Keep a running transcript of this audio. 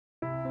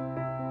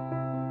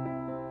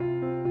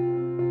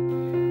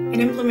An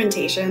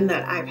implementation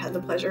that I've had the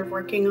pleasure of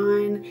working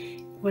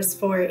on was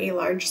for a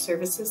large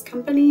services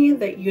company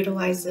that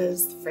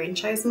utilizes the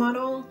franchise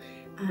model.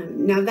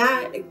 Now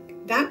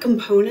that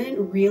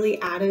component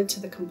really added to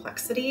the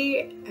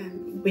complexity,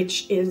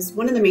 which is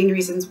one of the main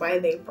reasons why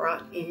they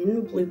brought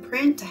in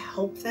Blueprint to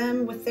help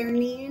them with their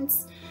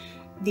needs.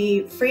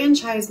 The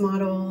franchise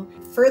model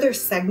further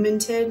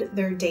segmented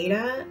their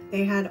data.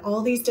 They had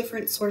all these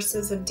different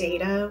sources of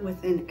data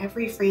within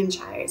every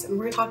franchise, and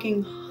we're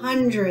talking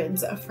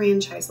hundreds of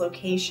franchise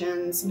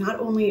locations, not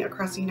only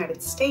across the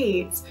United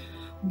States,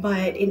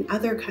 but in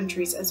other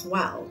countries as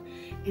well.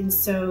 And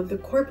so the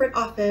corporate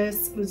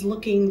office was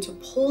looking to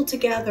pull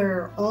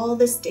together all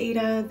this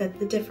data that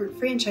the different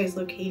franchise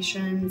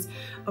locations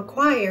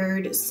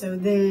acquired, so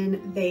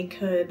then they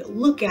could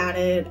look at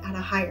it at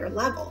a higher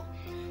level.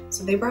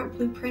 So they brought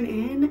Blueprint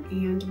in,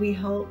 and we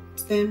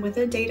helped them with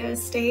a data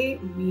estate.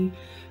 We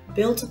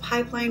built a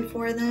pipeline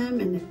for them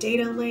and a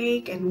data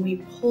lake, and we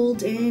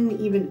pulled in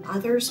even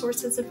other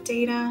sources of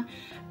data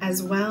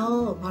as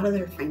well, a lot of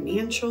their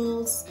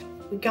financials.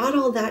 We got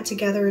all that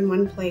together in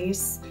one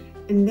place,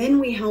 and then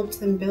we helped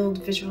them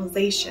build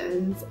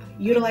visualizations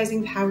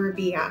utilizing Power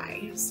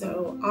BI.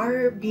 So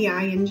our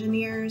BI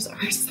engineers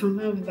are some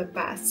of the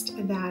best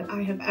that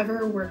I have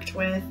ever worked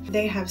with.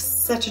 They have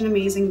such an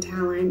amazing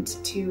talent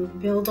to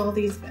build all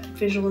these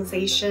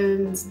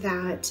visualizations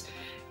that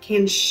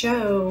can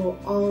show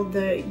all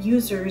the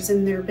users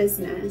in their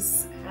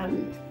business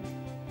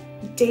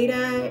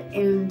data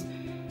and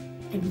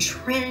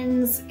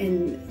trends,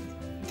 and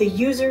the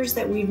users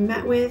that we've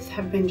met with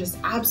have been just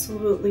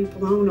absolutely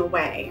blown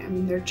away. I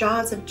mean, their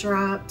jaws have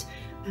dropped.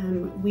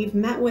 We've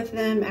met with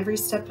them every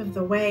step of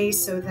the way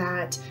so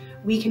that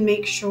we can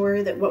make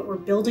sure that what we're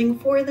building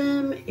for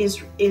them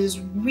is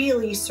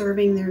really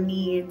serving their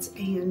needs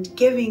and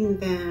giving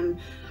them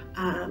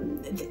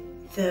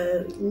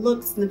the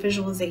looks and the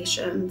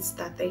visualizations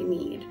that they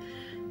need.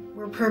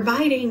 We're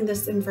providing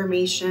this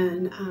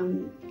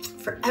information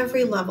for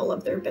every level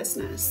of their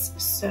business.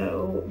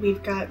 So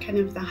we've got kind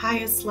of the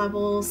highest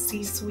level,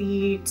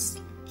 C-suite,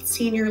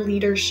 senior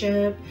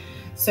leadership.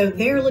 So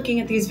they're looking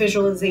at these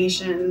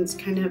visualizations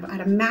kind of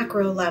at a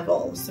macro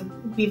level. So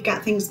we've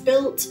got things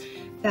built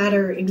that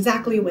are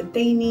exactly what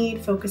they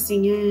need,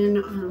 focusing in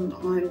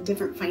on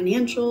different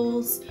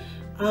financials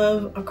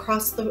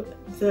across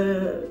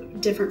the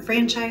different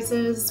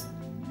franchises.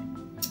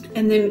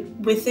 And then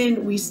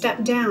we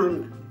step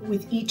down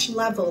with each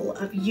level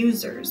of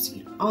users,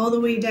 all the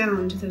way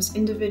down to those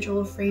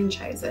individual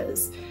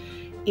franchises.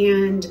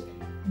 And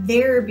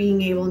they're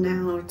being able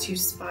now to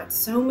spot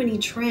so many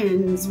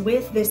trends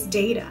with this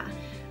data.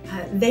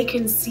 They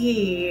can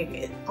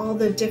see all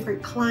the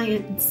different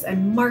clients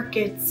and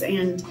markets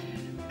and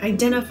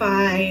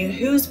identify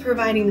who's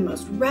providing the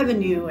most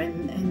revenue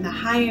and the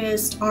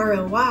highest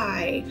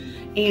ROI.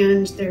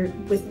 And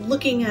with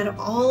looking at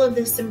all of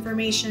this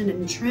information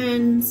and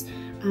trends,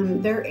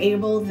 they're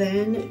able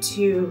then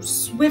to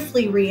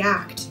swiftly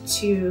react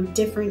to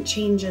different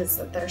changes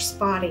that they're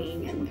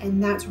spotting,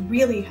 and that's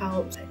really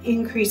helped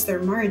increase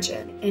their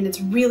margin. And it's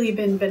really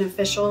been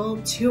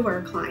beneficial to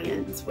our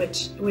clients,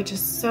 which is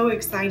so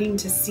exciting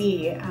to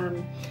see,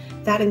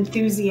 that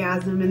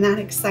enthusiasm and that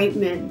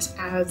excitement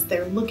as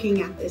they're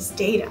looking at this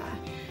data.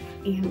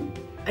 And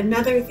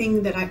another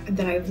thing that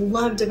I've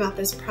loved about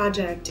this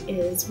project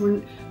is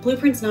when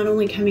Blueprint's not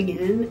only coming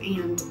in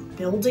and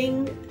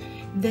building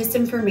this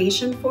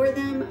information for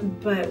them,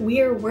 but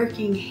we are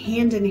working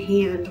hand in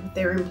hand with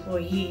their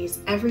employees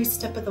every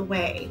step of the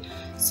way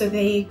so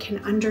they can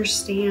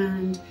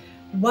understand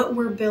what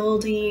we're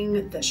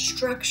building, the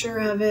structure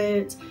of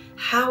it,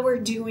 how we're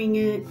doing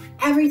it,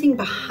 everything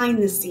behind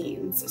the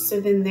scenes.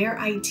 So then their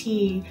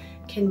IT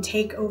can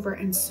take over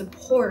and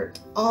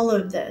support all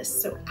of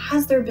this. So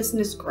as their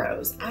business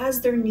grows, as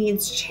their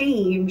needs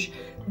change,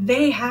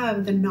 they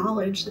have the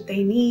knowledge that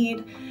they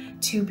need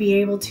to be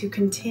able to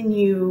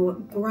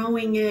continue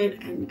growing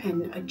it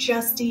and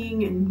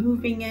adjusting and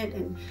moving it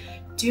and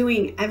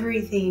doing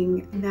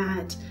everything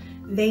that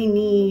they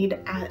need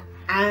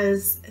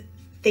as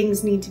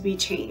things need to be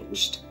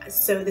changed.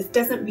 So this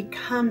doesn't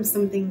become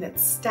something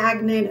that's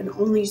stagnant and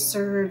only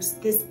serves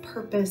this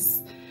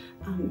purpose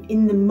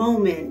in the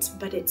moment,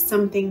 but it's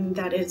something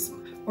that is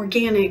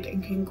organic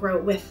and can grow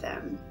with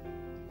them.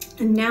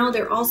 And now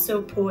they're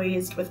also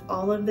poised with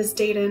all of this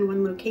data in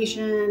one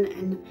location,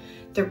 and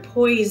they're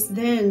poised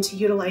then to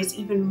utilize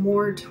even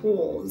more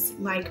tools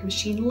like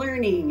machine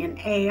learning and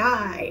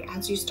AI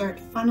as you start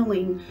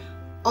funneling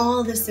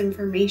all this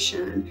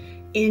information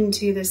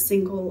into the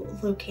single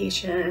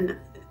location.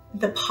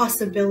 The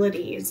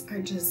possibilities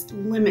are just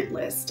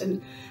limitless,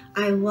 and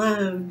I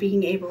love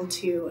being able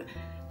to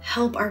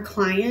help our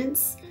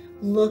clients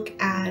look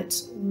at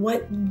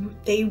what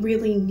they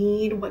really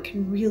need, what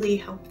can really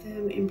help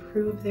them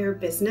improve their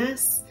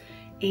business,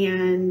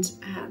 and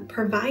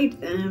provide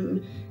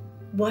them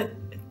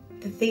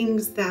the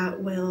things that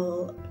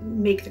will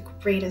make the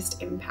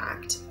greatest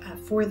impact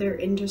for their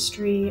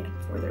industry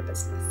and for their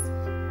business.